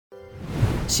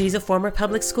She's a former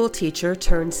public school teacher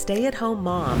turned stay-at-home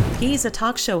mom. He's a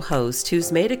talk show host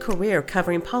who's made a career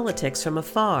covering politics from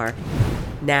afar.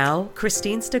 Now,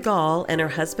 Christine Stegall and her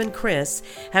husband Chris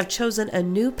have chosen a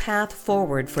new path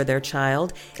forward for their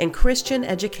child in Christian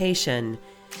education.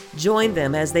 Join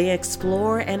them as they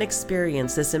explore and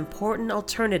experience this important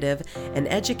alternative in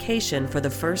education for the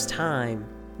first time.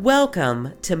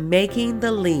 Welcome to Making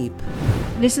the Leap.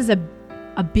 This is a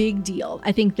big deal.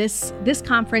 I think this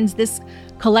conference, this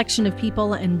collection of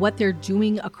people and what they're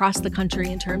doing across the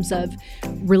country in terms of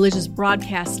religious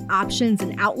broadcast options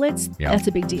and outlets, That's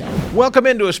a big deal. Welcome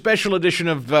into a special edition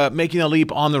of Making the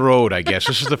Leap on the road, I guess.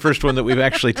 This is the first one that we've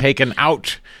actually taken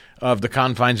out of the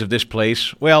confines of this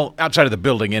place. Well, outside of the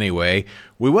building anyway.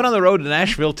 We went on the road to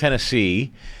Nashville,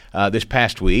 Tennessee this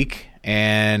past week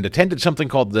and attended something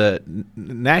called the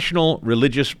National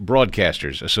Religious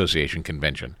Broadcasters Association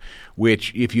Convention,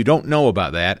 which, if you don't know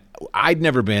about that, I'd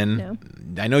never been. No.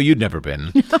 I know you'd never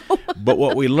been. No. But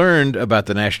what we learned about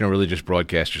the National Religious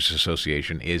Broadcasters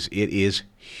Association is it is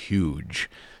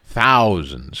huge.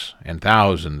 Thousands and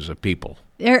thousands of people.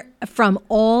 They're from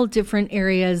all different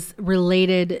areas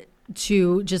related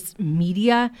to just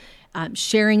media,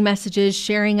 sharing messages,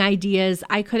 sharing ideas.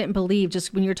 I couldn't believe,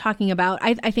 just when you're talking about,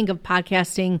 I think of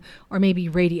podcasting or maybe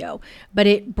radio, but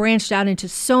it branched out into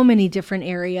so many different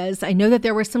areas. I know that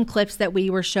there were some clips that we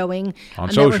were showing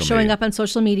that were showing up on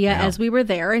social media as we were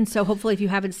there. And so hopefully if you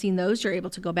haven't seen those, you're able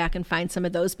to go back and find some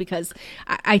of those, because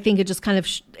I think it just kind of,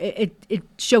 it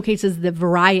showcases the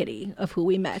variety of who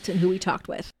we met and who we talked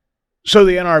with. So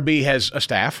the NRB has a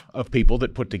staff of people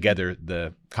that put together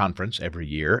the conference every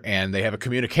year, and they have a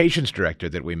communications director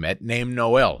that we met named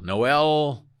Noelle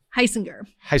Heisinger.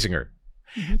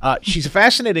 Mm-hmm. She's a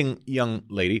fascinating young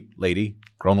lady,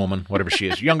 grown woman, whatever she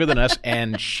is, younger than us,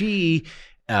 and she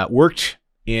worked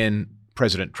in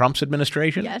President Trump's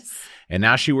administration. Yes. And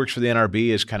now she works for the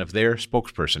NRB as kind of their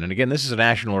spokesperson. And again, this is a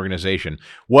national organization.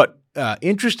 What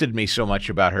interested me so much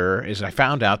about her is I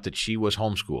found out that she was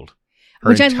homeschooled. I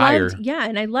loved,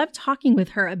 and I loved talking with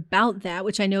her about that,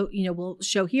 which I know, we'll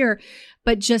show here,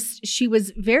 but just, she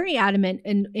was very adamant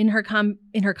in her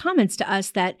comments to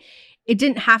us that it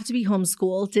didn't have to be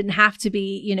homeschool, didn't have to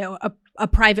be, a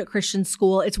private Christian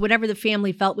school. It's whatever the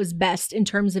family felt was best in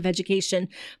terms of education,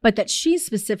 but that she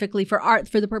specifically for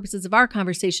the purposes of our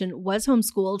conversation was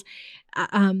homeschooled,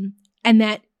 and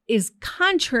that is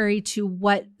contrary to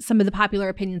what some of the popular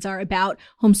opinions are about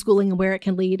homeschooling and where it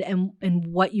can lead and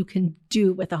what you can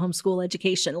do with a homeschool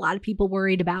education. A lot of people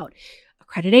worried about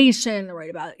accreditation,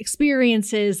 worried about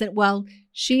experiences. And well,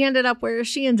 she ended up where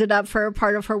she ended up for a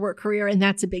part of her work career, and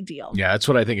that's a big deal. Yeah, that's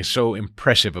what I think is so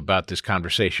impressive about this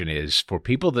conversation is for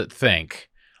people that think,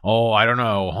 oh, I don't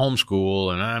know,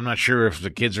 homeschool, and I'm not sure if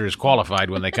the kids are as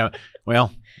qualified when they come.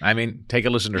 Well, I mean, take a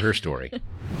listen to her story.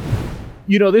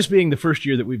 This being the first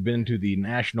year that we've been to the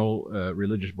National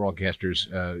Religious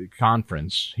Broadcasters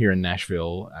Conference here in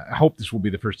Nashville, I hope this will be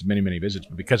the first of many, many visits,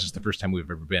 but because it's the first time we've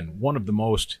ever been, one of the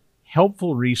most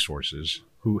helpful resources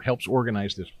who helps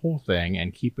organize this whole thing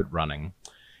and keep it running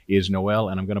is Noelle,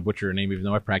 and I'm going to butcher her name even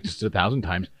though I've practiced it 1,000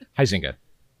 times, Heisinger.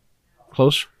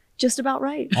 Close? Just about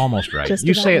right. Almost right.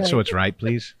 You say it so it's right,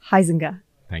 please. Heisinger.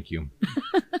 Thank you.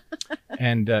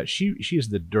 And she is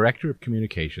the director of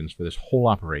communications for this whole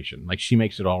operation. Like, she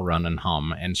makes it all run and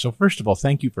hum. And so, first of all,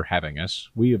 thank you for having us.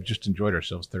 We have just enjoyed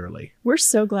ourselves thoroughly. We're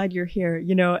so glad you're here.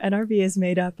 NRB is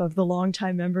made up of the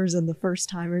longtime members and the first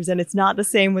timers, and it's not the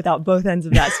same without both ends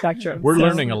of that spectrum. We're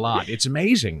learning a lot. It's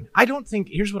amazing.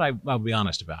 Here's what I'll be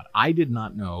honest about. I did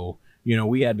not know,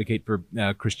 we advocate for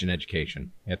Christian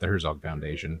education at the Herzog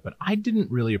Foundation, but I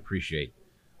didn't really appreciate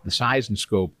the size and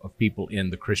scope of people in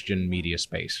the Christian media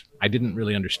space. I didn't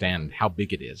really understand how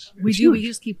big it is. We do. We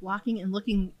just keep walking and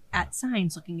looking at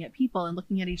signs, looking at people and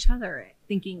looking at each other,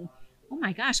 thinking, oh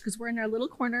my gosh, because we're in our little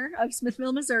corner of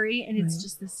Smithville, Missouri, and it's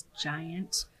just this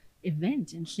giant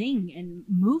event and thing and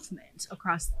movement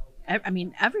across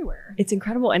everywhere. It's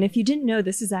incredible. And if you didn't know,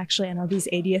 this is actually NRB's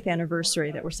 80th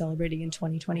anniversary that we're celebrating in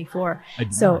 2024.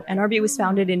 So NRB was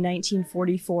founded in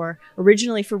 1944,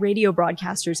 originally for radio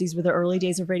broadcasters. These were the early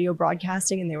days of radio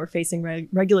broadcasting, and they were facing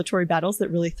regulatory battles that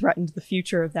really threatened the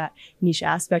future of that niche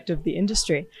aspect of the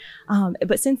industry.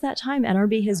 But since that time,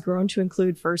 NRB has grown to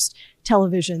include first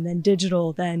television, then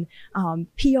digital, then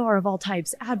PR of all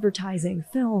types, advertising,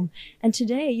 film. And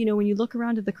today, when you look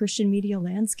around at the Christian media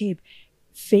landscape,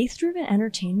 faith-driven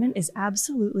entertainment is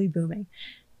absolutely booming.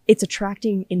 It's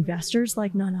attracting investors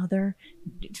like none other.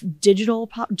 Digital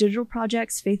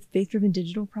projects, faith-driven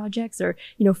digital projects, or,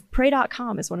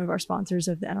 Pray.com is one of our sponsors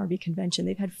of the NRB convention.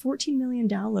 They've had 14 million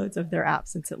downloads of their app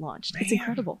since it launched. It's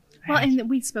incredible. Well, and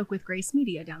we spoke with Grace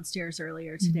Media downstairs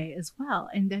earlier today as well.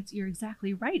 And you're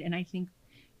exactly right. And I think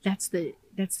that's the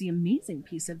amazing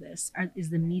piece of this is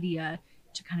the media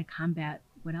to kind of combat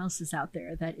what else is out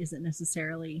there that isn't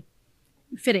necessarily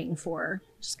fitting for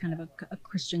just kind of a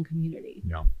Christian community.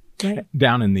 Yeah. Right.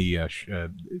 Down in the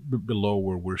below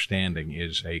where we're standing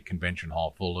is a convention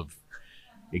hall full of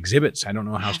exhibits. I don't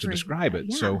know how else to describe it.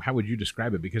 Yeah. So how would you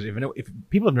describe it? Because if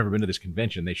people have never been to this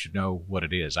convention, they should know what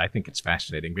it is. I think it's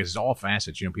fascinating because it's all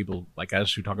facets. People like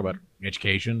us who talk about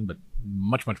education, but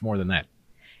much, much more than that.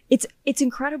 It's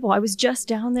incredible. I was just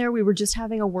down there. We were just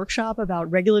having a workshop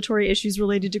about regulatory issues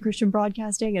related to Christian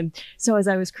broadcasting. And so as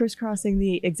I was crisscrossing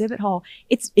the exhibit hall,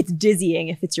 it's dizzying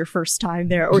if it's your first time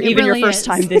there, or even really your first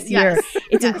time this year.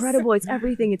 It's incredible. It's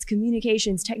everything. It's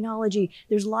communications, technology.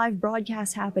 There's live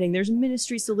broadcasts happening. There's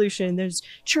ministry solution. There's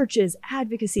churches,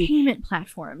 advocacy. Payment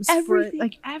platforms.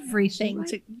 Everything. For everything.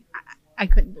 Right. I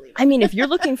couldn't believe it. I mean, if you're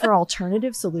looking for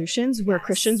alternative solutions where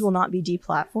Christians will not be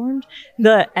deplatformed,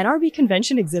 the NRB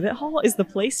Convention Exhibit Hall is the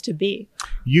place to be.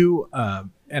 You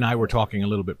and I were talking a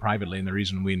little bit privately, and the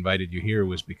reason we invited you here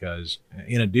was because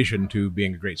in addition to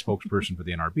being a great spokesperson for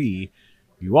the NRB,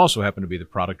 you also happen to be the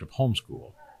product of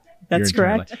homeschool. That's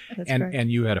correct.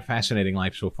 And you had a fascinating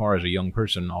life so far as a young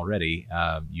person already.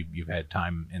 You've had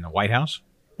time in the White House.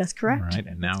 That's correct. Right,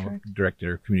 and now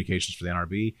Director of Communications for the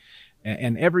NRB.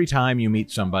 And every time you meet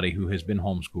somebody who has been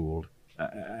homeschooled,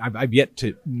 I've yet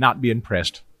to not be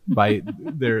impressed by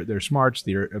their smarts,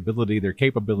 their ability, their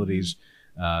capabilities,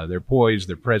 their poise,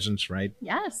 their presence, right?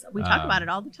 Yes, we talk about it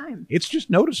all the time. It's just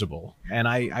noticeable. And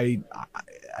I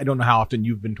don't know how often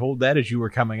you've been told that as you were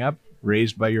coming up,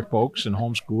 raised by your folks and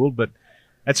homeschooled, but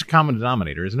that's a common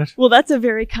denominator, isn't it? Well, that's a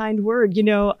very kind word.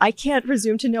 I can't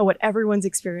presume to know what everyone's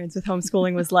experience with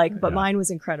homeschooling was like, but mine was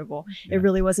incredible. Yeah. It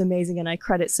really was amazing. And I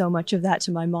credit so much of that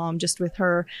to my mom, just with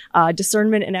her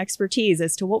discernment and expertise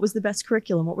as to what was the best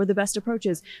curriculum, what were the best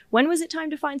approaches. When was it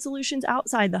time to find solutions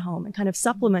outside the home and kind of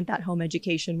supplement that home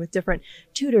education with different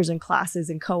tutors and classes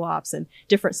and co-ops and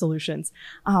different solutions.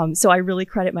 So I really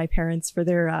credit my parents for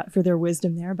their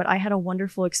wisdom there. But I had a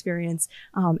wonderful experience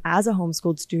as a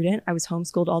homeschooled student. I was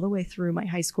homeschooled all the way through my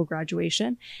high school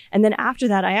graduation. And then after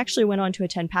that, I actually went on to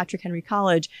attend Patrick Henry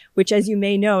College, which, as you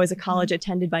may know, is a college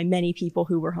attended by many people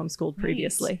who were homeschooled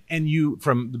previously. And you,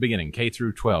 from the beginning, K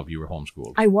through 12, you were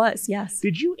homeschooled. I was, yes.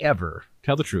 Did you ever,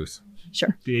 tell the truth?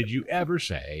 Sure. Did you ever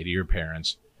say to your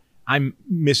parents, I'm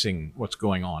missing what's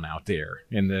going on out there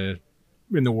in the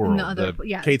world,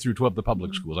 K through 12, the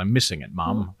public schools. I'm missing it,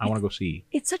 Mom. I want to go see.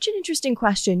 It's such an interesting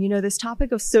question. This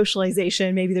topic of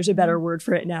socialization, maybe there's a better word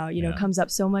for it now, comes up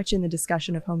so much in the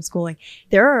discussion of homeschooling.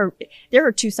 There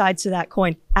are two sides to that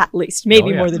coin, at least,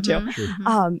 maybe more than two. Sure.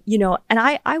 And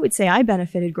I would say I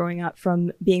benefited growing up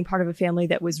from being part of a family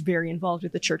that was very involved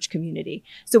with the church community.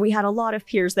 So we had a lot of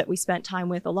peers that we spent time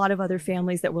with, a lot of other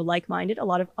families that were like-minded, a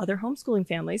lot of other homeschooling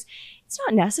families. It's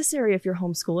not necessary if you're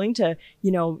homeschooling to,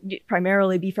 primarily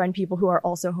befriend people who are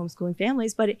also homeschooling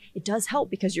families, but it does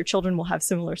help because your children will have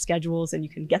similar schedules and you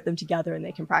can get them together and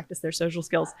they can practice their social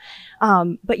skills.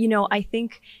 But I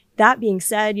think that being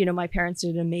said, my parents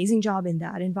did an amazing job in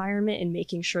that environment in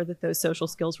making sure that those social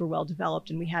skills were well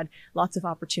developed. And we had lots of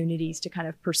opportunities to kind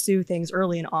of pursue things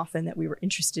early and often that we were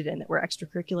interested in, that were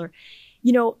extracurricular.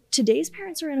 Today's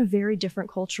parents are in a very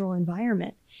different cultural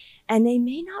environment. And they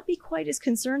may not be quite as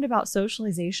concerned about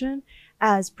socialization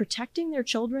as protecting their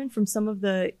children from some of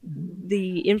the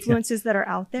influences that are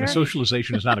out there.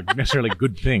 Socialization is not necessarily a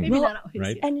good thing,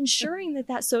 right? And ensuring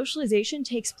that socialization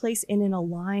takes place in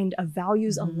a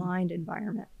values-aligned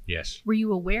environment. Yes. Were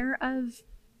you aware of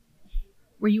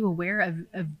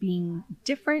being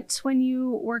different when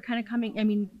you were kind of coming? I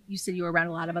mean, you said you were around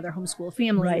a lot of other homeschool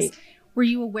families. Right. Were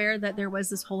you aware that there was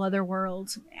this whole other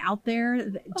world out there?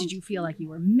 Did you feel like you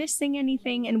were missing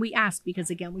anything? And we ask because,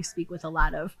 again, we speak with a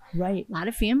lot of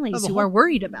families who are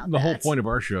worried about that. The whole point of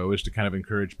our show is to kind of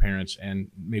encourage parents and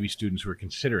maybe students who are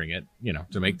considering it,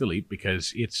 to make the leap,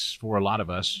 because it's for a lot of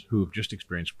us who have just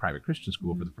experienced private Christian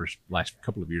school for the last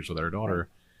couple of years with our daughter.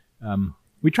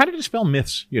 We try to dispel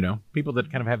myths, people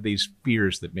that kind of have these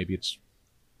fears that maybe it's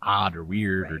odd or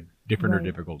weird or different or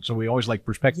difficult. So we always like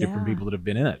perspective from people that have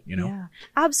been in it, Yeah,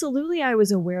 absolutely. I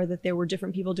was aware that there were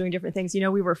different people doing different things.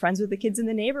 We were friends with the kids in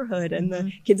the neighborhood, and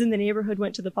the kids in the neighborhood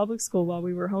went to the public school while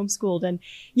we were homeschooled. And,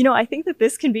 I think that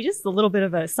this can be just a little bit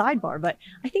of a sidebar, but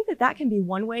I think that that can be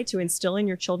one way to instill in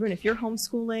your children, if you're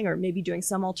homeschooling or maybe doing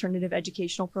some alternative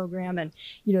educational program and,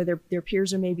 their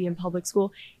peers are maybe in public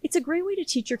school. It's a great way to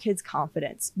teach your kids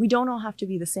confidence. We don't all have to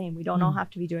be the same. We don't all have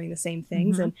to be doing the same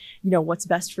things. And, what's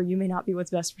best for you may not be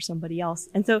what's best for somebody else.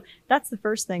 And so that's the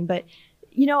first thing. But,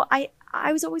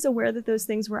 I was always aware that those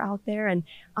things were out there. And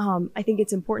I think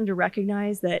it's important to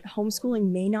recognize that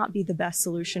homeschooling may not be the best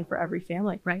solution for every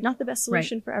family, right? Not the best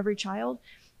solution for every child.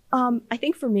 I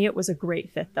think for me, it was a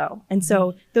great fit, though. And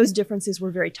so those differences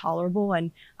were very tolerable.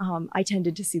 And I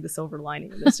tended to see the silver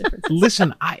lining in those differences.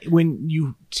 Listen, when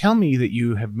you tell me that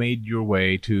you have made your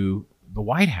way to the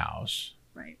White House,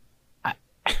 right?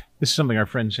 This is something our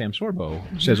friend Sam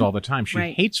Sorbo says all the time. She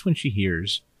hates when she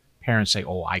hears parents say,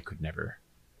 "Oh, I could never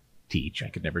teach. I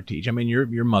could never teach." I mean,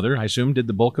 your mother, I assume, did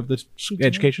the bulk of the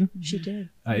education? She did.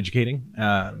 Educating.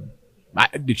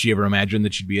 Did she ever imagine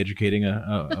that she'd be educating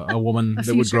a woman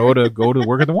that would grow to go to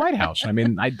work at the White House? I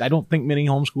mean, I don't think many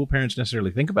homeschool parents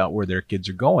necessarily think about where their kids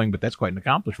are going, but that's quite an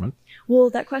accomplishment. Well,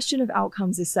 that question of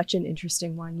outcomes is such an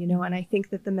interesting one, and I think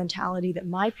that the mentality that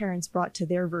my parents brought to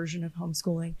their version of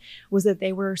homeschooling was that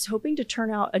they were hoping to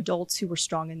turn out adults who were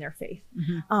strong in their faith,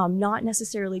 not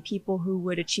necessarily people who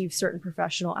would achieve certain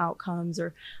professional outcomes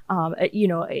or,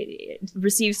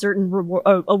 receive certain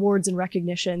awards and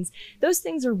recognitions. Those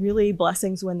things are really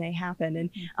blessings when they happen.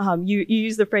 And you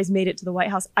use the phrase "made it to the White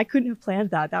House." I couldn't have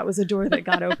planned that. That was a door that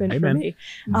got opened for me.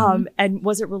 And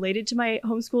was it related to my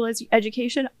homeschool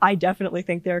education? I definitely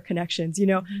think there are connections.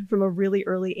 From a really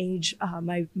early age,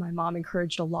 my mom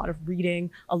encouraged a lot of reading,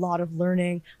 a lot of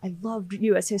learning. I loved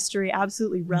U.S. history,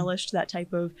 absolutely relished that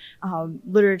type of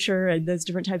literature and those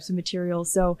different types of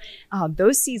materials. So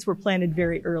those seeds were planted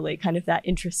very early, kind of that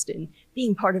interest in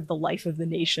being part of the life of the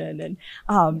nation. And,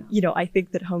 I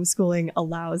think that homeschooling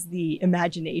allows the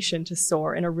imagination to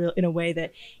soar in a way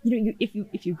that,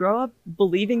 if you grow up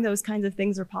believing those kinds of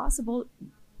things are possible,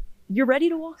 you're ready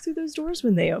to walk through those doors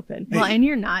when they open. Well, and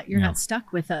you're not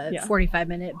stuck with a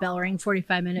 45-minute bell ring,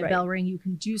 45-minute bell ring. You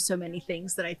can do so many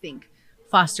things that I think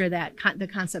foster that the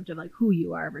concept of like who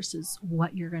you are versus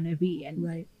what you're going to be.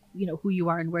 And who you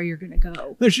are and where you're going to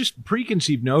go. There's just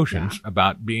preconceived notions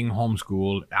about being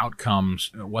homeschooled,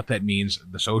 outcomes, what that means,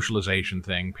 the socialization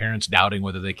thing, parents doubting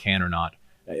whether they can or not.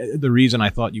 The reason I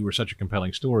thought you were such a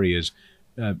compelling story is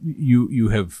you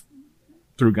have,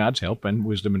 through God's help and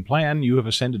wisdom and plan, you have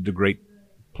ascended to great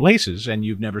places and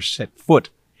you've never set foot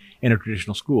in a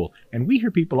traditional school. And we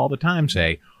hear people all the time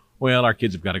say, well, our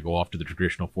kids have got to go off to the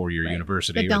traditional four-year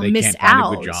university, or they can't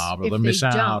find a good job, or they'll miss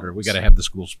out, or we got to have the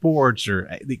school sports, or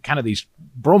kind of these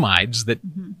bromides that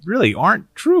really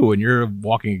aren't true. And you're a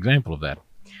walking example of that.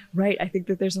 Right. I think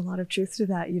that there's a lot of truth to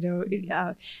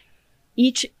that.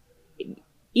 Each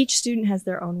student has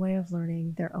their own way of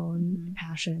learning, their own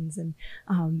passions, and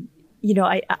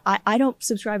I don't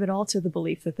subscribe at all to the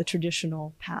belief that the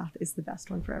traditional path is the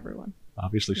best one for everyone.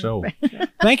 Obviously so.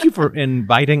 Thank you for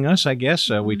inviting us, I guess.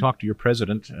 We talked to your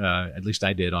president, at least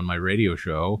I did, on my radio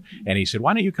show, and he said,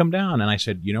 why don't you come down? And I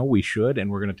said, we should,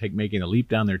 and we're going to take Making a Leap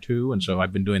down there too. And so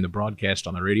I've been doing the broadcast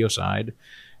on the radio side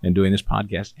and doing this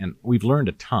podcast, and we've learned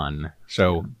a ton.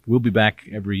 So we'll be back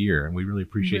every year, and we really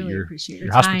appreciate your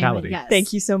hospitality. Yes.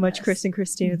 Thank you so much, Chris and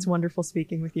Christine. It's wonderful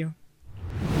speaking with you.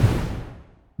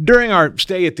 During our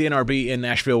stay at the NRB in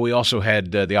Nashville, we also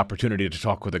had the opportunity to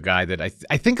talk with a guy that I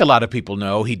think a lot of people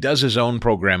know. He does his own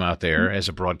program out there as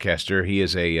a broadcaster. He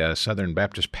is a Southern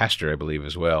Baptist pastor, I believe,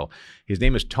 as well. His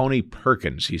name is Tony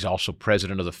Perkins. He's also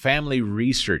president of the Family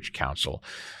Research Council.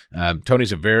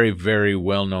 Tony's a very, very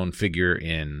well-known figure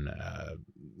in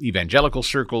evangelical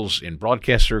circles, in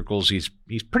broadcast circles. He's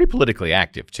pretty politically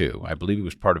active, too. I believe he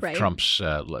was part of Trump's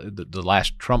the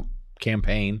last Trump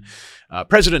campaign.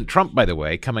 President Trump, by the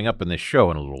way, coming up in this show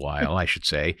in a little while, I should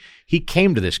say, he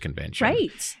came to this convention.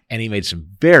 Right. And he made some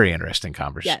very interesting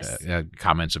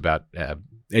comments about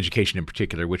education in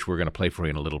particular, which we're going to play for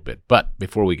you in a little bit. But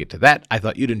before we get to that, I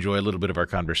thought you'd enjoy a little bit of our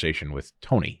conversation with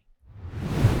Tony.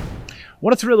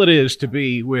 What a thrill it is to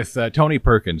be with Tony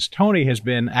Perkins. Tony has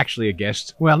been actually a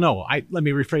guest. Well, no, let me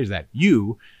rephrase that.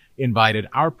 You invited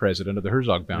our president of the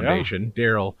Herzog Foundation,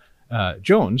 Daryl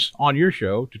Jones, on your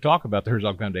show to talk about the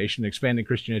Herzog Foundation, expanding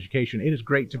Christian education. It is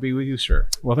great to be with you, sir.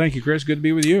 Well, thank you, Chris. Good to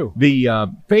be with you.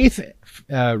 The Faith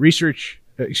Research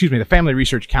the Family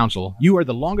Research Council. You are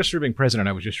the longest serving president,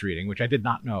 I was just reading, which I did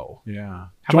not know. Yeah.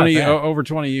 How about that? Over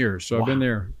 20 years. So Wow. I've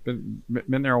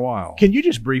been there a while. Can you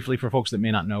just briefly, for folks that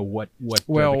may not know what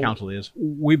the council is?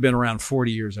 We've been around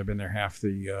 40 years. I've been there half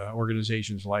the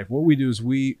organization's life. What we do is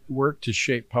we work to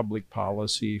shape public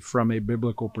policy from a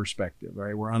biblical perspective,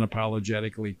 right? We're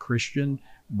unapologetically Christian,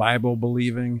 Bible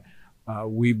believing.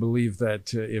 We believe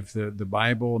that if the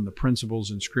Bible and the principles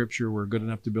in Scripture were good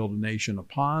enough to build a nation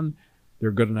upon, they're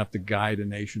good enough to guide a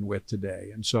nation with today.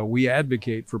 And so we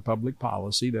advocate for public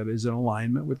policy that is in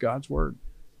alignment with God's Word.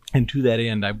 And to that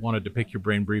end, I wanted to pick your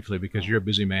brain briefly because you're a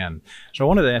busy man. So I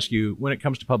wanted to ask you, when it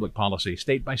comes to public policy,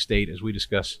 state by state, as we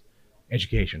discuss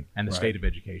education and the state of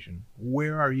education,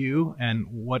 where are you and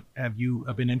what have you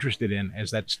been interested in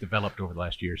as that's developed over the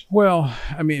last years? Well,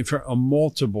 I mean, for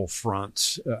multiple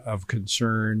fronts of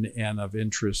concern and of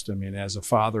interest. I mean, as a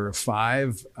father of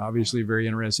 5, obviously very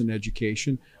interested in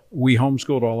education. We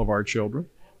homeschooled all of our children.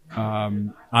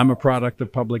 I'm a product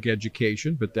of public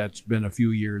education, but that's been a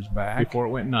few years back. Before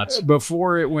it went nuts.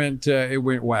 Before it went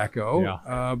wacko.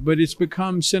 Yeah. But it's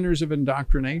become centers of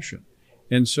indoctrination.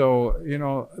 And so,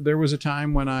 there was a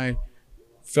time when I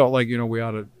felt like, we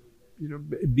ought to,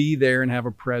 be there and have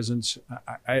a presence.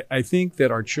 I think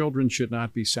that our children should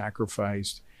not be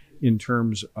sacrificed in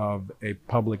terms of a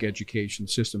public education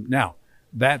system. Now,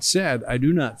 that said, I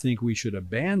do not think we should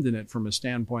abandon it from a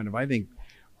standpoint of, I think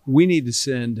we need to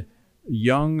send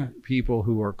young people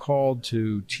who are called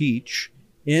to teach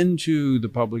into the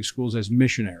public schools as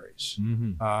missionaries,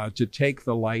 to take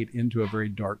the light into a very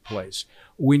dark place.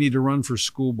 We need to run for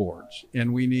school boards,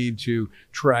 and we need to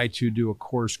try to do a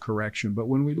course correction. But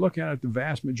when we look at it, the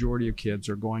vast majority of kids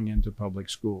are going into public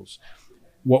schools.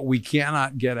 What we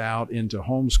cannot get out into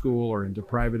homeschool or into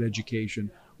private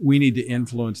education, we need to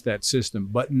influence that system,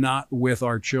 but not with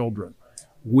our children.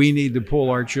 We need to pull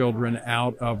our children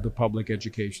out of the public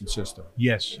education system.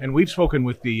 Yes, and we've spoken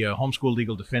with the homeschool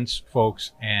legal defense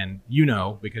folks, and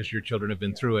because your children have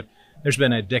been through it, there's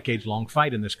been a decades-long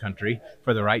fight in this country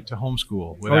for the right to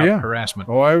homeschool without harassment.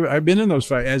 I've been in those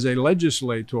fights. As a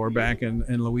legislator back in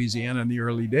Louisiana in the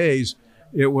early days,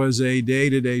 it was a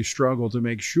day-to-day struggle to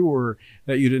make sure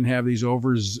that you didn't have these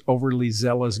overly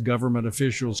zealous government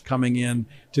officials coming in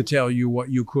to tell you what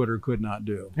you could or could not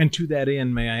do. And to that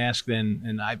end, may I ask then,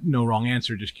 and I no wrong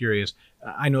answer, just curious,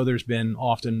 I know there's been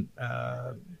often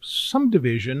some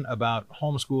division about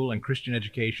homeschool and Christian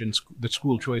education, the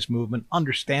school choice movement,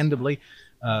 understandably,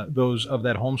 those of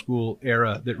that homeschool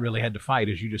era that really had to fight,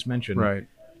 as you just mentioned. Right.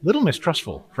 Little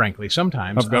mistrustful, frankly,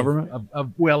 sometimes of government,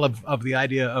 of the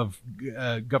idea of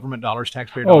government dollars,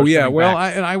 taxpayer dollars. Oh yeah, well,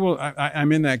 back.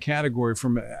 I'm in that category.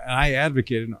 I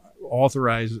advocated and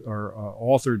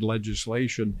authored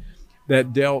legislation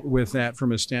that dealt with that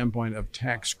from a standpoint of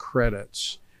tax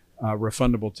credits,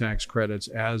 refundable tax credits,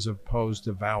 as opposed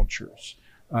to vouchers.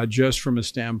 Just from a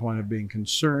standpoint of being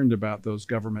concerned about those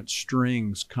government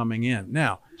strings coming in.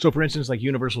 Now, so for instance, like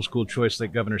universal school choice,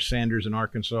 like Governor Sanders in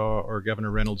Arkansas or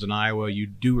Governor Reynolds in Iowa, you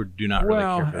do or do not really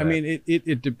care for that? I mean,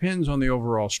 it depends on the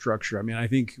overall structure. I mean, I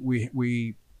think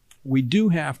we do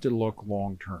have to look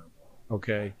long term.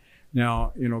 Okay.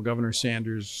 Now, Governor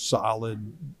Sanders,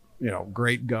 solid,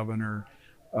 great governor,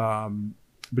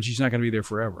 but she's not going to be there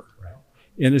forever. Right.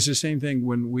 And it's the same thing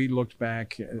when we looked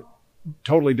back.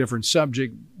 Totally different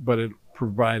subject, but it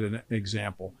provided an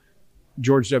example.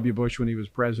 George W. Bush, when he was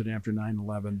president after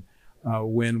 9/11,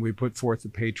 when we put forth the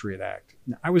Patriot Act.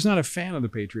 Now, I was not a fan of the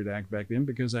Patriot Act back then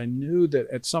because I knew that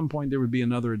at some point there would be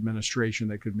another administration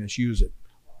that could misuse it.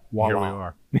 Voila. Here we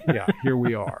are. Yeah, here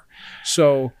we are.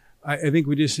 So I think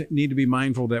we just need to be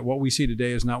mindful that what we see today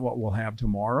is not what we'll have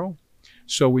tomorrow.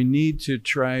 So we need to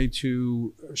try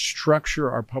to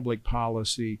structure our public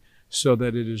policy so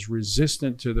that it is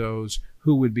resistant to those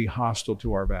who would be hostile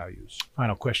to our values.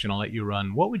 Final question, I'll let you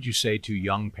run. What would you say to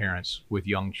young parents with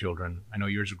young children? I know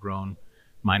yours are grown,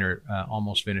 mine are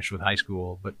almost finished with high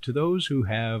school, but to those who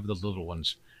have the little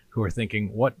ones who are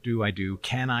thinking, what do I do?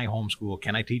 Can I homeschool?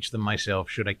 Can I teach them myself?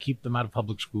 Should I keep them out of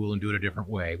public school and do it a different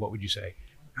way? What would you say?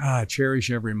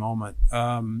 Cherish every moment.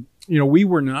 We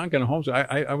were not going to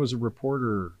homeschool. I was a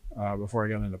reporter before I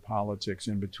got into politics.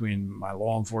 In between my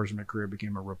law enforcement career,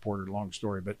 became a reporter, long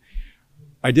story. But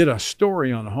I did a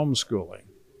story on homeschooling.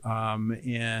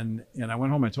 And I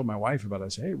went home and I told my wife about it. I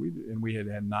said, hey,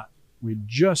 we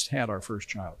just had our first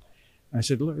child. And I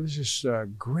said, look, there's this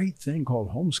great thing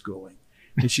called homeschooling.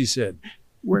 And she said,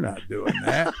 we're not doing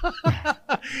that.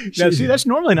 Now, see, that's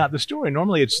normally not the story.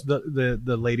 Normally, it's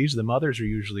the ladies, the mothers are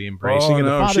usually embracing, and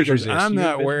the fathers resist. I'm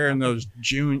not wearing those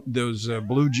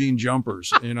blue jean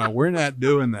jumpers. We're not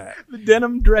doing that. The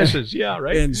denim dresses, yeah,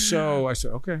 right. And so I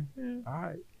said, okay, all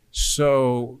right.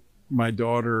 So my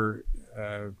daughter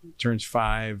turns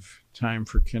 5, time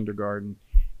for kindergarten,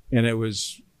 and it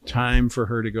was time for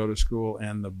her to go to school,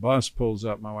 and the bus pulls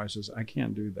up. My wife says, I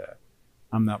can't do that.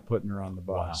 I'm not putting her on the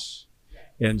bus.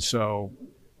 Wow. And so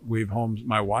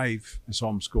my wife has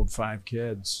homeschooled 5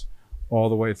 kids all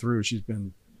the way through. She's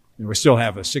been, we still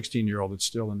have a 16-year-old that's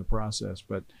still in the process,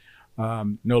 but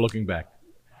no looking back.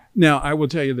 Now, I will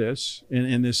tell you this,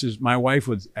 and this is, my wife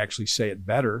would actually say it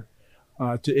better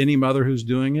to any mother who's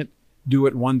doing it. Do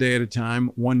it one day at a time,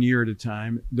 1 year at a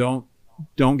time.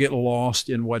 Don't get lost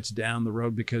in what's down the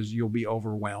road because you'll be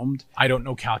overwhelmed. I don't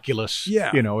know calculus.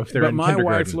 Yeah. If they're in kindergarten. But my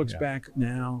wife looks back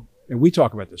now, and we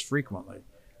talk about this frequently,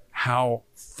 how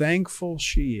thankful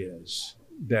she is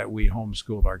that we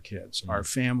homeschooled our kids. Our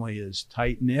family is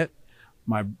tight-knit.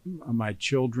 My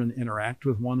children interact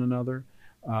with one another.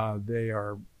 They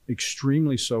are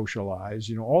extremely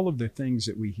socialized. All of the things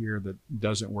that we hear that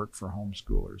doesn't work for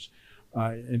homeschoolers.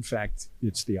 In fact,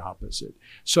 it's the opposite.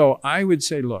 So I would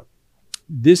say, look,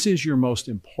 this is your most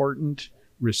important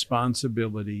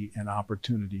responsibility and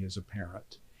opportunity as a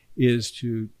parent, is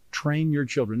to train your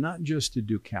children, not just to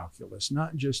do calculus,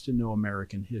 not just to know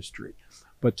American history,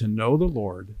 but to know the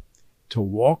Lord, to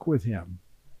walk with him,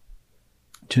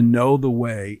 to know the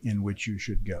way in which you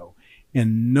should go.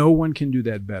 And no one can do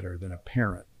that better than a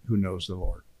parent who knows the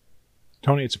Lord.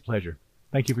 Tony, it's a pleasure.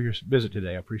 Thank you for your visit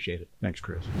today. I appreciate it. Thanks,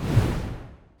 Chris.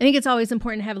 I think it's always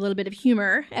important to have a little bit of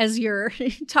humor as you're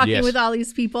talking with all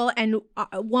these people. And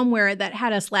one where that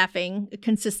had us laughing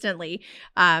consistently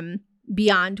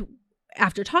beyond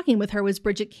after talking with her was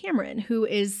Bridget Cameron, who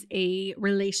is a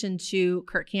relation to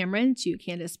Kirk Cameron, to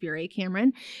Candace Bure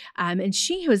Cameron. And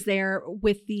she was there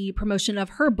with the promotion of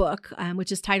her book,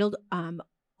 which is titled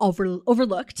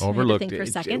Overlooked. I had to think for a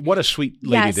second. What a sweet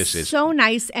lady this is. So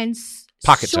nice and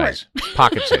pocket short. size.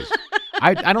 Pocket size.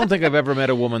 I don't think I've ever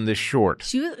met a woman this short.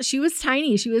 She was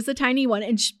tiny. She was a tiny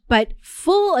one, but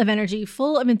full of energy,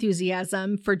 full of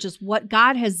enthusiasm for just what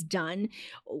God has done.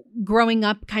 Growing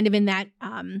up, kind of in that,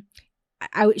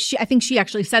 I think she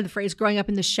actually said the phrase "growing up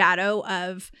in the shadow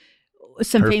of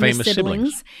some famous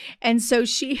siblings," and so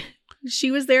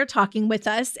she was there talking with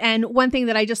us. And one thing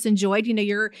that I just enjoyed,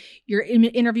 you're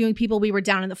interviewing people. We were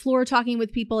down on the floor talking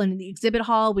with people in the exhibit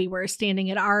hall. We were standing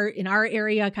in our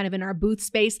area, kind of in our booth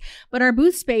space. But our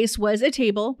booth space was a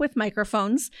table with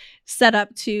microphones set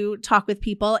up to talk with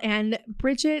people. And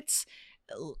Bridget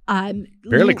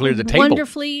barely cleared the table.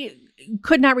 Wonderfully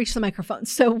could not reach the microphone.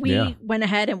 So we went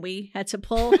ahead and we had to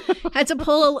pull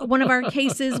one of our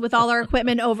cases with all our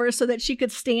equipment over so that she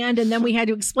could stand. And then we had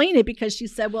to explain it because she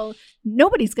said, well,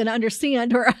 nobody's going to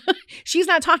understand, or she's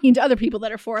not talking to other people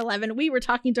that are 4'11". We were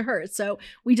talking to her. So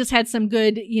we just had some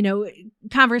good,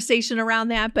 conversation around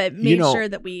that, but made sure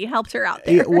that we helped her out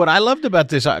there. What I loved about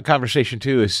this conversation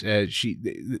too is I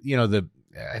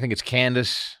think it's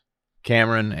Candace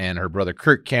Cameron and her brother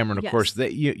Kirk Cameron, of course.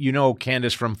 You know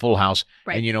Candace from Full House,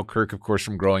 and you know Kirk, of course,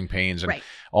 from Growing Pains and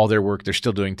all their work. They're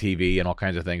still doing TV and all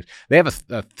kinds of things. They have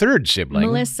a third sibling,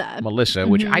 Melissa,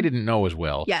 which I didn't know as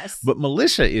well. Yes. But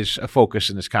Melissa is a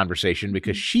focus in this conversation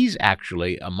because she's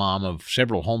actually a mom of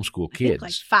several homeschool kids. I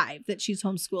think like 5 that she's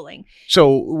homeschooling.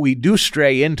 So we do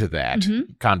stray into that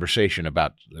conversation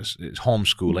about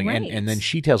homeschooling. Right. And then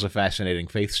she tells a fascinating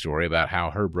faith story about how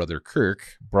her brother Kirk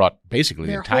brought basically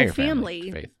the entire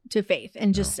family to faith.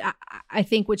 And just, I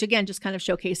think, which again, just kind of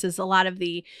showcases a lot of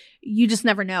you just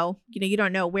never know, you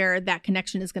don't know where that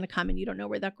connection is going to come, and you don't know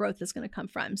where that growth is going to come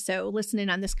from. So listen in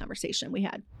on this conversation we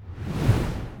had.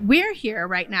 We're here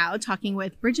right now talking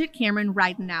with Bridget Cameron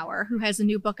Ridenauer, who has a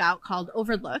new book out called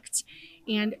Overlooked.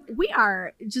 And we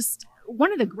are just,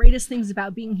 one of the greatest things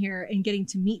about being here and getting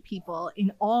to meet people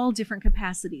in all different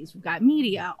capacities. We've got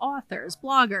media, authors,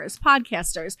 bloggers,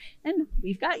 podcasters, and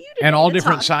we've got you today. And all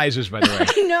different sizes, by the way.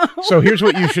 I know. So here's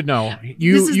what you should know.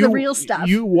 This is the real stuff.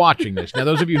 You watching this. Now,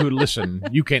 those of you who listen,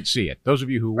 you can't see it. Those of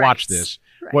you who watch this,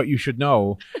 what you should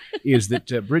know is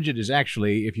that Bridget is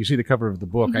actually, if you see the cover of the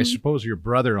book, I suppose your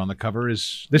brother on the cover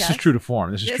is, this is true to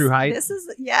form. This is true height? This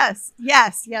is, yes.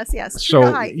 So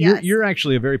true height, you're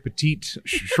actually a very petite,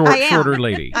 shorter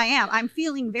lady. I am. I'm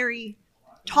feeling very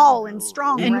tall and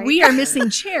strong. And we are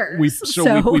missing chairs. We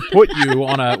put you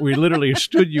on we literally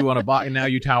stood you on a box, and now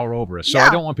you tower over us. So I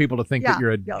don't want people to think that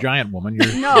you're a giant woman.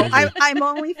 I'm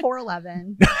only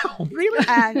 4'11". Really?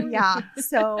 And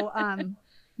so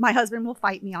my husband will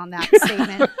fight me on that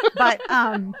statement.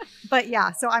 But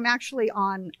yeah, so I'm actually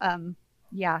on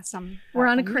Yeah, we're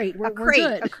on a crate. We're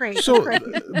good. A crate. So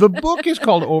the book is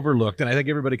called Overlooked, and I think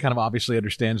everybody kind of obviously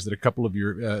understands that a couple of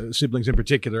your siblings in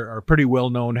particular are pretty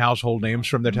well-known household names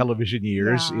from their television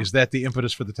years. Yeah. Is that the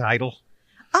impetus for the title?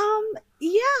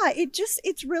 Yeah,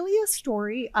 it's really a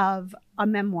story of a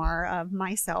memoir of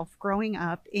myself growing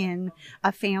up in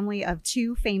a family of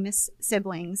two famous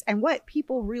siblings. And what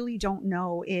people really don't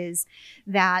know is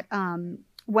that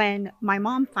when my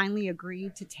mom finally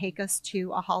agreed to take us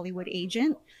to a Hollywood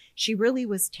agent, she really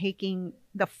was taking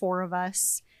the four of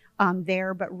us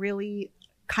there, but really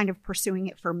kind of pursuing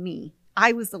it for me.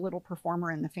 I was the little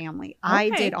performer in the family. Okay. I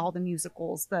did all the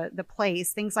musicals, the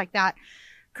plays, things like that.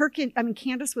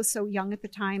 Candace was so young at the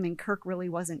time, and Kirk really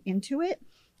wasn't into it.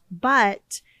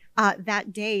 But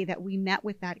that day that we met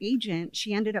with that agent,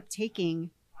 she ended up taking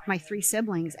my three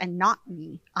siblings and not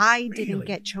me. I didn't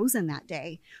get chosen that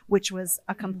day, which was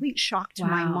a complete shock to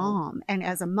my mom. And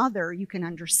as a mother, you can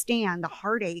understand the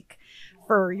heartache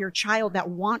for your child that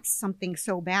wants something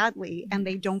so badly and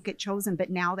they don't get chosen, but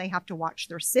now they have to watch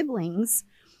their siblings,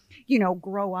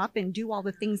 grow up and do all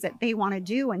the things that they want to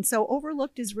do. And so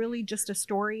Overlooked is really just a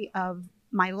story of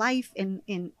my life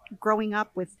in growing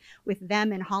up with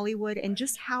them in Hollywood, and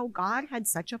just how God had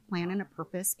such a plan and a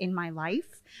purpose in my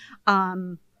life.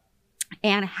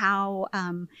 And how,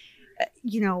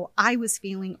 I was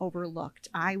feeling overlooked.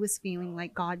 I was feeling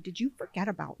like, God, did you forget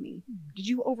about me? Did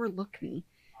you overlook me?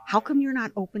 How come you're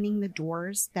not opening the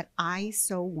doors that I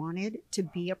so wanted to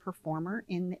be a performer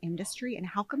in the industry? And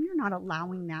how come you're not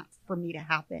allowing that for me to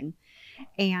happen?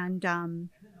 And,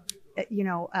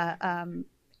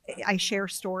 I share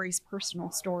stories,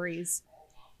 personal stories.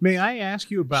 May I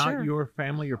ask you about your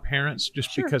family, your parents,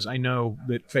 just because I know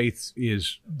that faith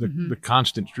is the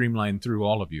constant streamline through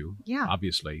all of you,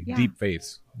 obviously, deep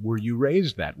faith. Were you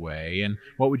raised that way? And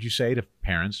what would you say to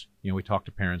parents? We talk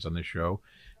to parents on this show.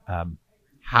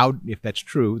 How, if that's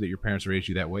true, that your parents raised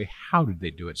you that way, how did they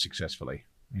do it successfully,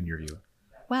 in your view?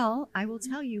 Well, I will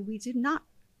tell you, we did not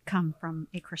come from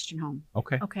a Christian home.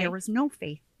 Okay. There was no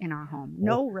faith in our home,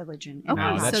 no religion in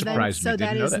our home. That surprised me. So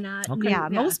that is that. not. Okay. Yeah,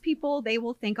 most people, they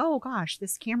will think, oh gosh,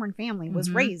 this Cameron family was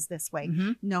raised this way.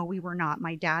 No, we were not.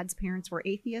 My dad's parents were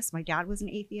atheists. My dad was an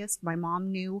atheist. My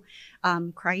mom knew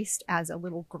Christ as a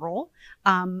little girl.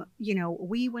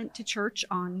 We went to church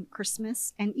on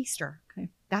Christmas and Easter. Okay.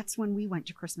 That's when we went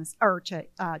to Christmas or to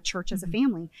church as a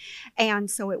family. And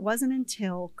so it wasn't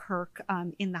until Kirk,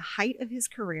 in the height of his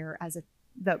career as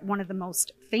one of the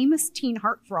most famous teen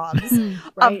heartthrobs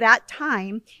of that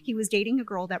time, he was dating a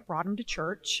girl that brought him to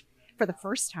church for the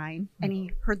first time, and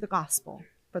he heard the gospel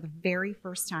for the very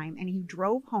first time, and he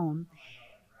drove home,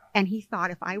 and he thought,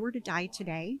 if I were to die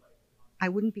today, I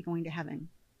wouldn't be going to heaven.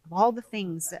 Of all the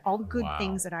things, all the good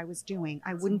things that I was doing,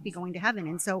 I wouldn't be going to heaven.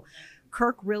 And so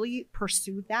Kirk really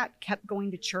pursued that, kept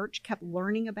going to church, kept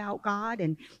learning about God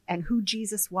and who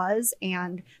Jesus was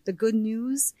and the good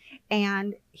news.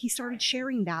 And he started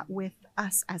sharing that with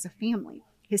us as a family.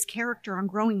 His character on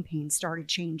Growing Pains started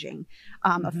changing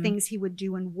of things he would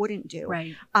do and wouldn't do.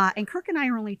 Right. And Kirk and I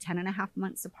are only 10 and a half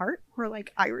months apart. We're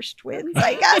like Irish twins,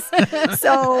 I guess.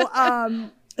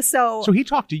 So he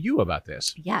talked to you about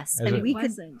this. Yes. And we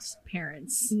wasn't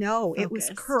parents. No, focused. It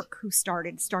was Kirk who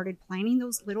started planting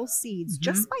those little seeds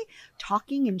just by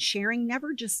talking and sharing,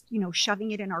 never just,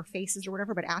 shoving it in our faces or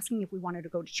whatever, but asking if we wanted to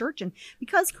go to church. And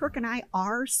because Kirk and I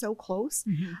are so close,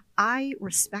 I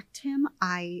respect him.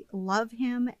 I love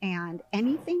him. And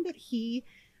anything that he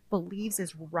believes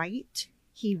is right,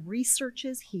 he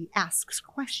researches, he asks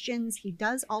questions, he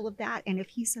does all of that. And if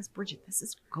he says, Bridget, this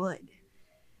is good,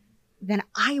 then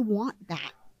I want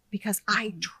that because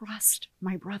I trust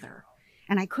my brother.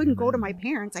 And I couldn't go to my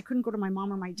parents. I couldn't go to my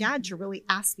mom or my dad to really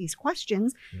ask these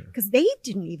questions because they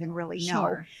didn't even really know.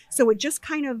 Sure. So it just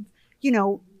kind of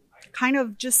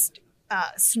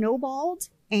snowballed.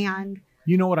 And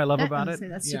you know what I love about it?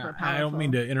 That's super powerful. I don't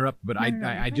mean to interrupt, but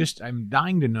I'm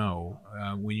dying to know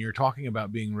when you're talking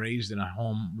about being raised in a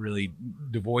home really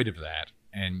devoid of that,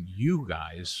 and you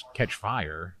guys catch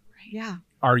fire. Yeah.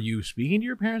 Are you speaking to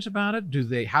your parents about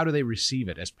it? How do they receive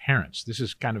it as parents? This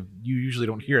is you usually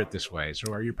don't hear it this way.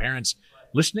 So are your parents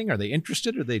listening? Are they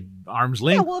interested? Are they arm's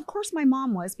length? Yeah, well, of course my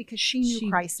mom was because she knew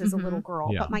Christ as a little girl.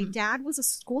 Yeah. But my dad was a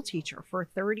school teacher for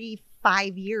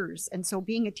 35 years. And so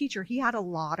being a teacher, he had a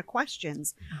lot of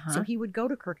questions. So he would go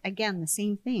to Kirk. Again, the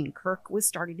same thing. Kirk was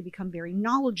starting to become very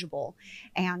knowledgeable.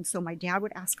 And so my dad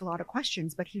would ask a lot of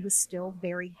questions, but he was still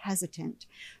very hesitant.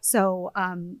 So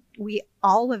we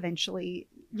all eventually,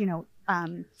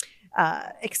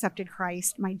 accepted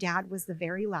Christ. My dad was the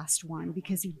very last one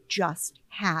because he just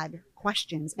had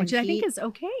questions. Which I think is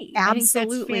okay.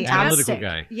 Absolutely. Analytical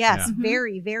guy. Yes, Yeah.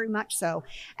 very, very much so.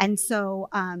 And so,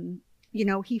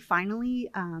 he finally,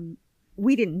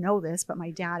 we didn't know this, but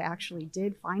my dad actually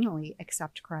did finally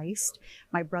accept Christ.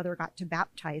 My brother got to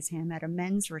baptize him at a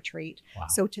men's retreat. Wow.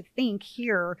 So to think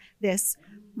here,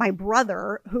 my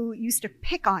brother who used to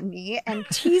pick on me and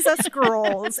tease us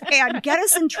girls and get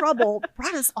us in trouble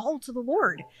brought us all to the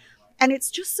Lord. And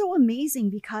it's just so amazing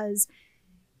because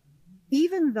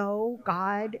even though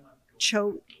God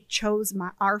chose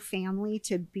our family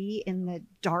to be in the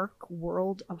dark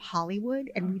world of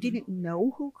Hollywood and we didn't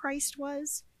know who Christ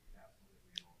was,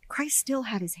 Christ still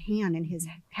had his hand and his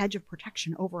hedge of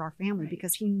protection over our family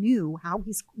because he knew how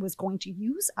he was going to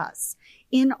use us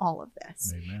in all of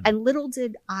this. Amen. And little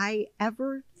did I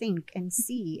ever think and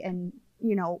see and,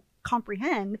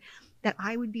 comprehend that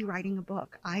I would be writing a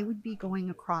book. I would be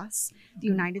going across the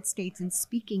United States and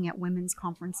speaking at women's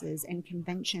conferences and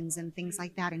conventions and things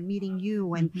like that and meeting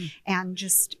you and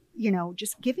just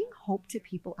giving hope to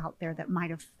people out there that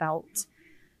might have felt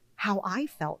how I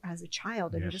felt as a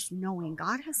child and just knowing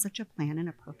God has such a plan and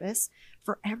a purpose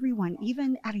for everyone,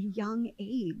 even at a young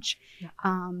age. Yeah.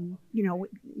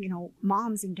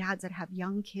 Moms and dads that have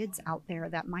young kids out there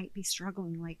that might be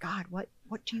struggling, like, God, what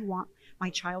do you want my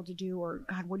child to do? Or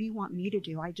God, what do you want me to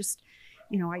do? I just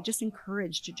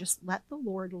encourage to just let the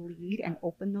Lord lead and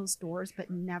open those doors,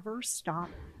 but never stop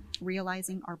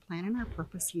realizing our plan and our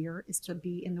purpose here is to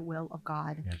be in the will of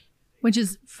God. Yeah. Which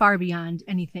is far beyond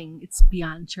anything. It's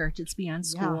beyond church. It's beyond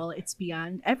school. Yeah. It's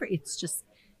beyond it's just,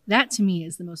 that to me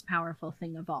is the most powerful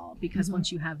thing of all, because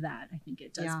once you have that, I think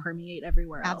it does permeate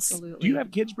everywhere else. Absolutely. Do you have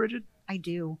kids, Bridget? I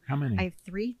do. How many? I have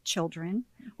 3 children.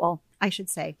 Well, I should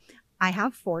say I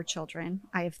have 4 children.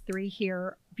 I have 3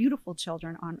 here, beautiful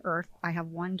children on earth. I have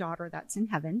 1 daughter that's in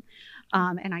heaven.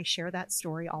 And I share that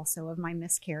story also of my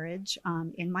miscarriage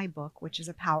in my book, which is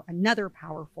another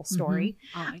powerful story.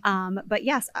 But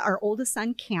yes, our oldest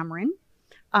son, Cameron,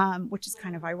 which is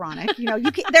kind of ironic.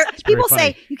 People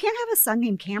say you can't have a son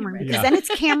named Cameron because then it's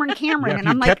Cameron. And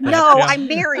I'm like, no, I'm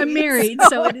married. I'm married,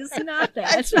 so it is not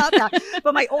that. It's not that.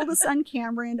 But my oldest son,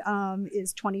 Cameron,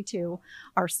 is 22.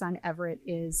 Our son, Everett,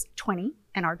 is 20.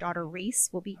 And our daughter, Reese,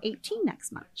 will be 18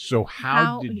 next month. So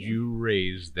how did you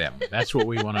raise them? That's what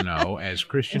we want to know as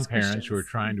Christian parents who are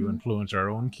trying to influence our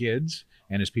own kids,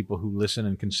 and as people who listen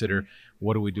and consider,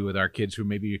 what do we do with our kids who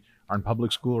maybe are in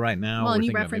public school right now? Well, and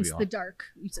you referenced the dark.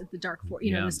 You said the dark force.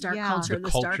 This dark culture,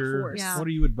 this dark force. Yeah. What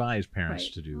do you advise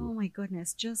parents to do? Oh my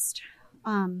goodness, just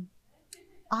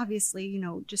obviously,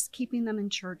 just keeping them in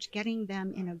church, getting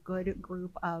them in a good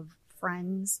group of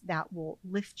friends that will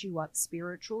lift you up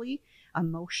spiritually,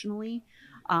 emotionally,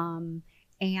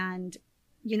 and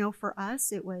for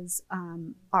us, it was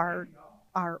our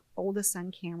oldest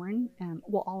son, Cameron.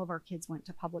 All of our kids went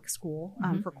to public school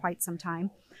for quite some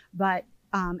time, but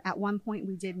at one point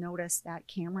we did notice that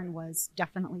Cameron was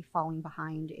definitely falling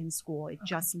behind in school. It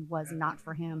just was not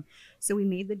for him. So we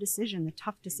made the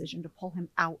tough decision to pull him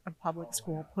out of public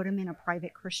school, put him in a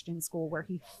private Christian school where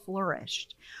he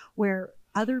flourished, where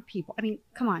other people,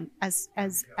 come on, as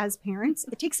parents,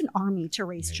 it takes an army to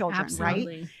raise children,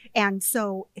 right? And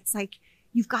so it's like,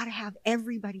 you've got to have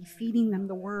everybody feeding them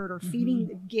the word or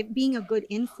being a good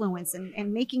influence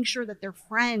and making sure that their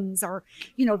friends are,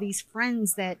 these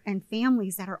friends and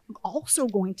families that are also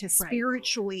going to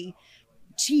spiritually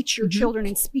teach your children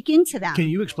and speak into them. Can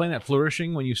you explain that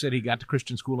flourishing when you said he got to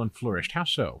Christian school and flourished? How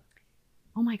so?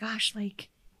 Oh my gosh, like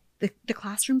the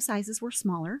classroom sizes were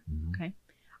smaller. Okay.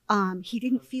 He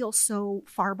didn't feel so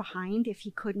far behind if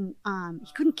he couldn't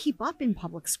keep up in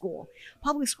public school.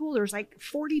 Public school, there's like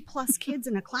 40 plus kids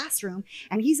in a classroom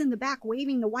and he's in the back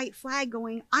waving the white flag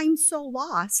going, I'm so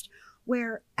lost.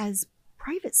 Whereas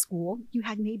private school, you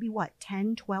had maybe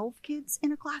 10, 12 kids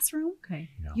in a classroom, okay.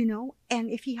 And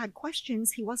if he had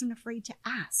questions, he wasn't afraid to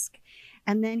ask.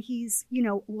 And then he's,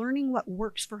 learning what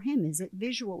works for him. Is it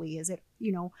visually? Is it,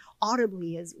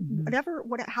 audibly? Is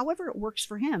however it works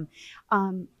for him.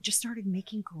 Just started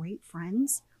making great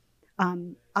friends.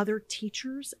 Other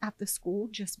teachers at the school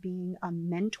just being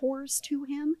mentors to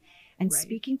him and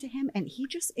speaking to him. And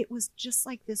it was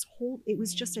just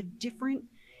a different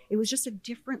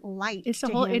light.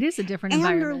 It is a different and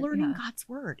environment. And they're learning God's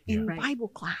word in Bible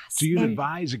class. So you'd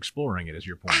advise exploring it, as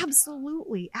your point.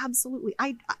 Absolutely.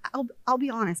 I'll be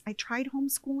honest. I tried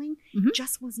homeschooling,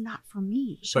 just was not for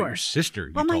me. But your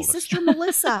sister, my sister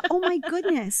Melissa, oh my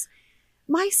goodness.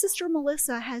 My sister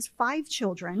Melissa has 5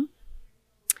 children.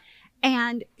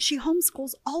 And she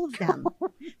homeschools all of them.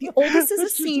 The oldest is a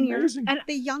senior, and And-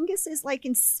 the youngest is like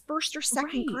in first or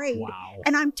second grade. Wow.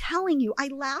 And I'm telling you, I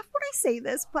laugh when I say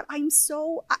this, but I'm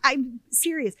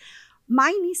serious.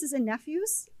 My nieces and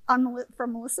nephews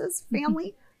from Melissa's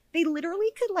family, they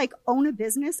literally could like own a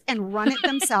business and run it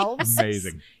themselves.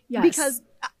 Amazing. Yes. Because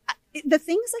the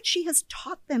things that she has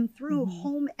taught them through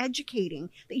home educating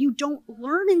that you don't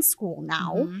learn in school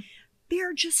now,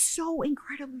 they're just so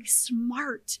incredibly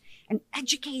smart and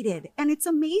educated, and it's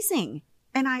amazing.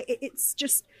 And it's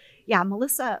just, yeah,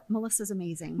 Melissa's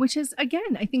amazing. Which is,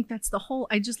 again, I think that's the whole,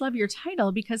 I just love your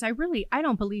title, because I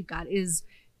don't believe God is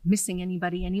missing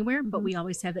anybody anywhere, but we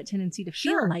always have that tendency to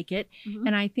feel Sure. like it.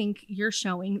 And I think you're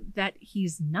showing that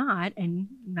he's not, and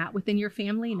not within your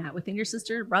family, not within your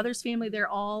sister, brother's family. They're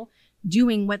all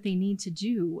doing what they need to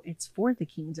do. It's for the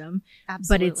kingdom,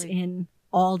 Absolutely. but it's in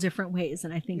all different ways.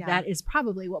 And I think that is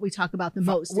probably what we talk about the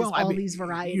most, is all these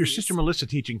varieties. Your sister Melissa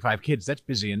teaching 5 kids, that's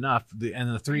busy enough.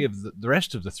 And the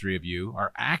rest of the 3 of you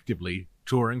are actively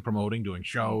touring, promoting, doing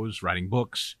shows, writing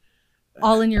books.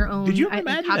 all in your own Did you ever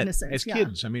imagine it cognizance. as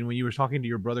kids? I mean, when you were talking to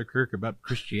your brother Kirk about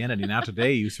Christianity, now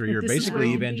today you 3 are This is basically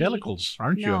how it evangelicals,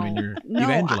 aren't you? I mean, you're No,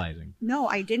 evangelizing. No,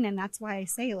 I didn't. And that's why I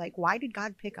say, like, why did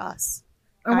God pick us?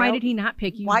 Or why did he not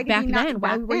pick you Why did back he not then?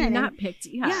 Why back were you then? not picked?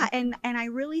 Yeah. And I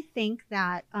really think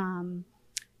that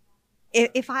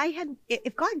if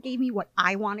God gave me what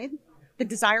I wanted, the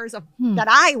desires of that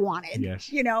I wanted,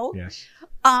 Yes. you know, Yes.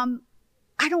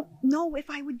 I don't know if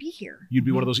I would be here. You'd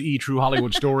be one of those True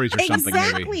Hollywood stories or something,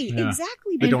 Exactly, maybe. Yeah.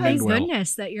 exactly. They don't Thank end well.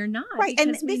 goodness that you're not. Right, and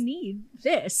Because we this- need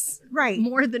this Right.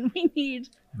 more than we need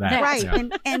That, Right.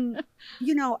 yeah. And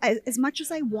you know, as much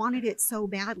as I wanted it so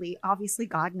badly, obviously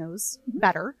God knows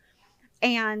better.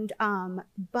 And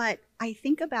but I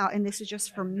think about, and this is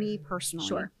just for me personally,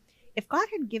 Sure. if God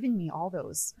had given me all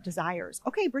those desires,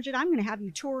 okay, Bridget, I'm going to have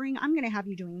you touring. I'm going to have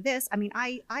you doing this. I mean,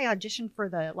 I auditioned for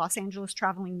the Los Angeles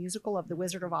traveling musical of The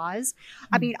Wizard of Oz.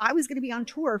 I mean, I was going to be on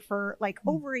tour for like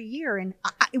over a year, and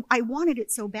I wanted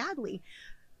it so badly.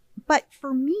 But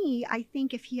for me, I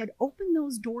think if he had opened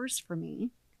those doors for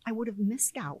me, I would have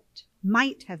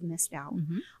might have missed out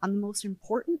on the most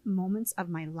important moments of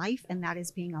my life. And that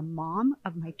is being a mom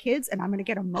of my kids. And I'm going to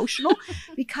get emotional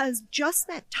because just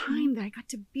that time that I got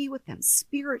to be with them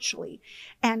spiritually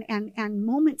and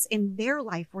moments in their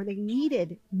life where they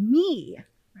needed me,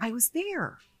 I was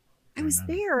there. I was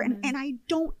there. And I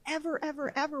don't ever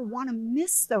want to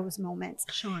miss those moments.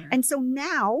 Sure. And so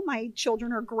now my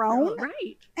children are grown.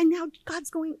 Right. And now God's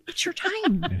going, it's your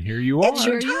time. And here you are. It's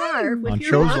your Here you are with On your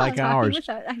shows mom like talking ours. with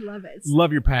us. I love it.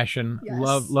 Love your passion.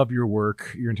 Yes. Love your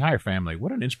work. Your entire family.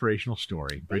 What an inspirational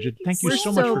story, Bridget. you Thank you We're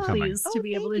so much for coming. pleased to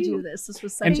be able to thank do you. this. This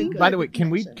was such And a good by the way,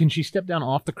 connection. can she step down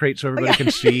off the crate so everybody yeah. can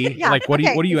see? Yeah, Like, what do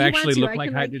okay. you If you actually want to, look I like?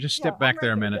 can, Hi- like- just step I'm back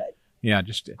there a right there, minute. good. Yeah,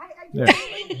 just there.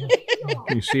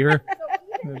 Can you see her?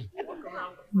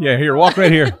 Yeah, here, walk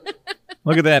right here.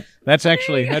 Look at that. That's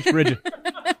Bridget.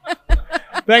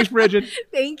 Thanks, Bridget.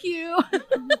 Thank you.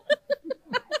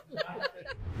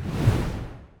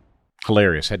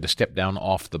 Hilarious. Had to step down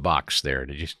off the box there.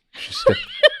 Did you?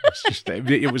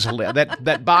 It was hilarious.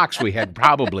 That box we had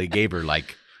probably gave her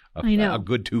like I know. a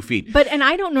good 2 feet. And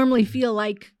I don't normally feel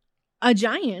like a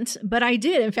giant, but I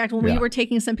did. In fact, when we Yeah. were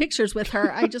taking some pictures with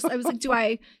her, I was like, do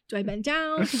I bend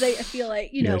down? Because I feel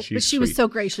like, Yeah, but she's she was sweet. so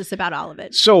gracious about all of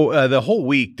it. So the whole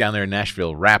week down there in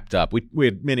Nashville wrapped up. We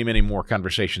had many, many more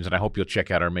conversations, and I hope you'll check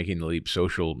out our Making the Leap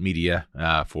social media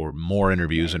for more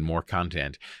interviews and more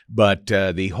content. But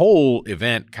the whole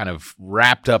event kind of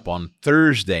wrapped up on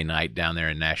Thursday night down there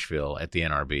in Nashville at the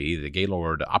NRB, the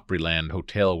Gaylord Opryland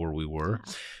Hotel where we were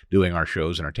doing our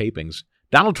shows and our tapings.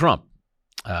 Donald Trump,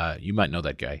 you might know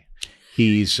that guy.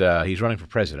 He's running for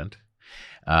president.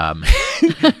 And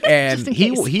Just in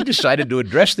case. he decided to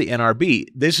address the NRB.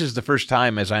 This is the first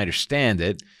time, as I understand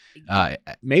it,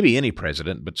 maybe any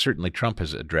president, but certainly Trump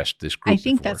has addressed this group I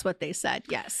think before. that's what they said.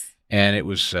 Yes. And it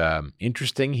was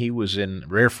interesting. He was in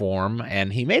rare form,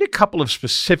 and he made a couple of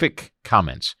specific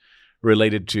comments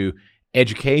related to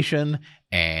education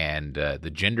and the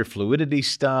gender fluidity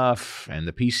stuff and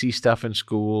the PC stuff in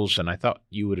schools. And I thought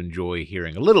you would enjoy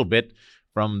hearing a little bit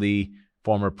from the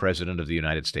former president of the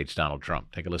United States, Donald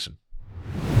Trump. Take a listen.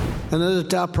 Another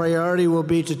top priority will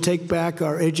be to take back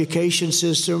our education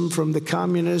system from the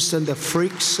communists and the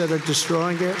freaks that are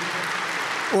destroying it.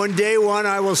 On day one,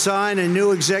 I will sign a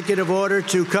new executive order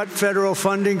to cut federal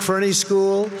funding for any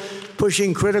school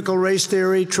pushing critical race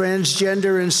theory,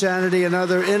 transgender insanity, and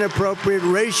other inappropriate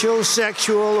racial,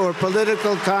 sexual, or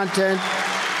political content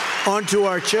onto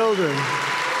our children.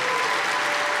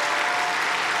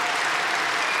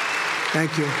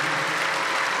 Thank you.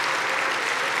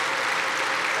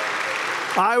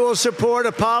 I will support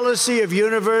a policy of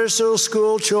universal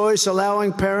school choice,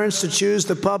 allowing parents to choose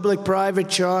the public, private,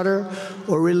 charter,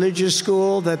 or religious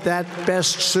school that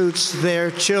best suits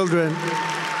their children.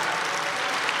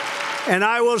 And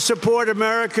I will support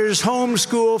America's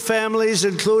homeschool families,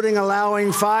 including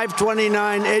allowing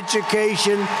 529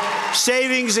 education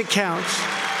savings accounts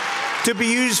to be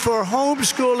used for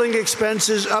homeschooling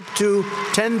expenses up to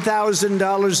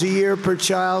 $10,000 a year per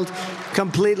child,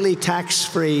 completely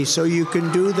tax-free. So you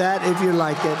can do that if you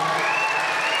like it.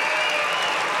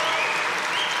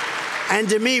 And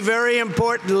to me, very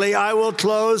importantly, I will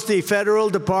close the Federal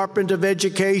Department of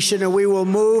Education, and we will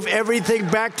move everything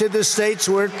back to the states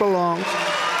where it belongs,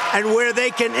 and where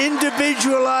they can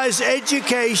individualize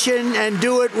education and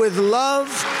do it with love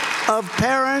of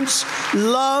parents,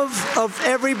 love of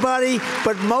everybody,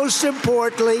 but most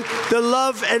importantly, the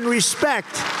love and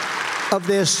respect of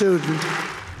their student.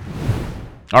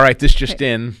 All right, this just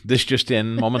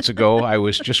in moments ago. I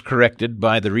was just corrected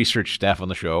by the research staff on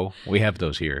the show. We have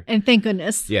those here. And thank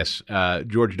goodness. Yes,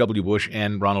 George W. Bush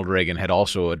and Ronald Reagan had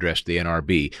also addressed the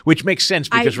NRB, which makes sense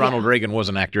because Ronald Reagan was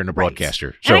an actor and a broadcaster.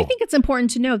 Right. So, and I think it's important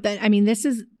to note that, I mean, this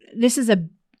is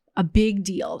a big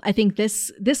deal. I think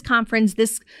this conference,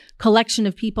 this collection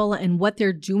of people and what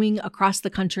they're doing across the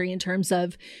country in terms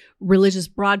of religious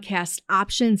broadcast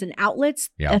options and outlets,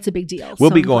 that's a big deal.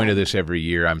 We'll be going to this every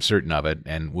year, I'm certain of it,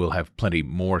 and we'll have plenty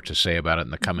more to say about it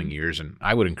in the coming years, and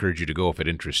I would encourage you to go if it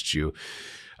interests you.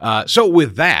 So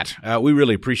with that, we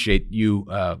really appreciate you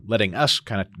letting us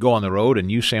kind of go on the road,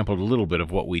 and you sampled a little bit of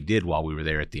what we did while we were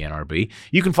there at the NRB.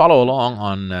 You can follow along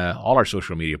on all our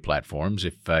social media platforms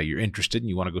if you're interested and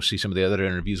you want to go see some of the other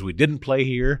interviews we didn't play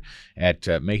here at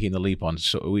Making the Leap on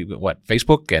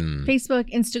Facebook,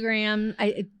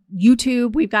 Instagram,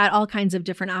 YouTube. We've got all kinds of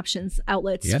different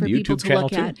outlets for people to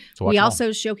look at. We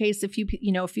also showcase a few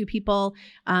people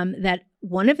that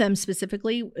one of them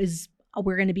specifically is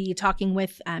we're going to be talking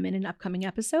with in an upcoming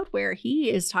episode where he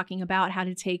is talking about how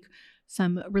to take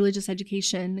some religious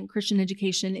education and Christian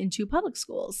education into public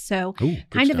schools. So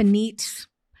kind of a neat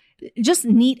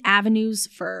avenues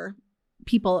for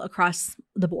people across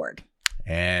the board.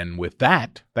 And with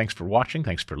that, thanks for watching,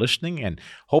 thanks for listening, and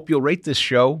hope you'll rate this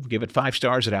show. Give it 5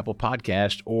 stars at Apple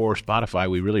Podcast or Spotify.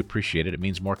 We really appreciate it. It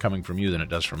means more coming from you than it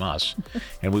does from us.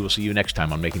 And we will see you next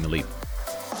time on Making the Leap.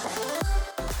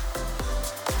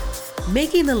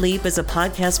 Making the Leap is a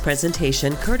podcast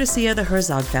presentation courtesy of the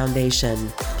Herzog Foundation.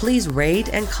 Please rate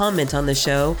and comment on the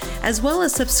show, as well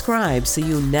as subscribe so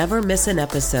you never miss an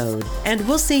episode. And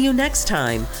we'll see you next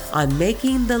time on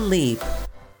Making the Leap.